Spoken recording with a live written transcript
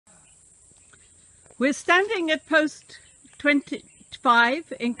We're standing at post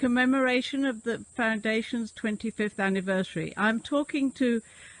 25 in commemoration of the Foundation's 25th anniversary. I'm talking to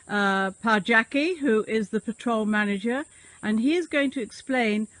Pa Jakir, who is the patrol manager, and he is going to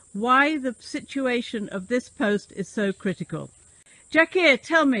explain why the situation of this post is so critical. Jakir,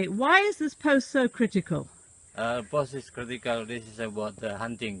 tell me, why is this post so critical? Post is critical. This is about the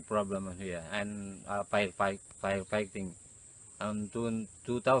hunting problem here and firefighting.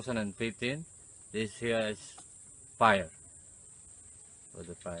 2015, this here is fire. For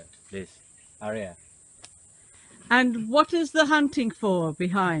the fire, this area. And what is the hunting for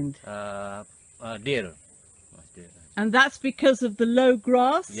behind? Deer. And that's because of the low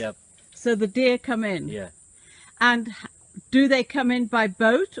grass? Yep. So the deer come in? Yeah. And do they come in by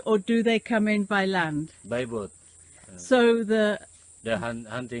boat or do they come in by land? By boat. So the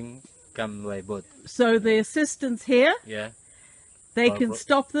hunting come by boat. So the assistants here? Yeah. They can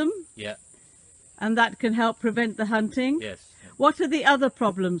stop them? Yeah. And that can help prevent the hunting? Yes. What are the other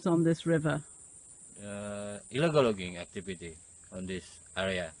problems on this river? Illegal logging activity on this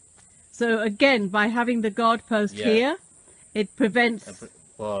area. So again, by having the guard post here, it prevents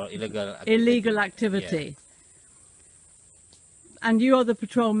for illegal activity. Yeah. And you are the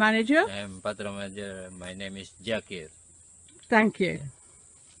patrol manager? I'm patrol manager. My name is Jakir. Thank you.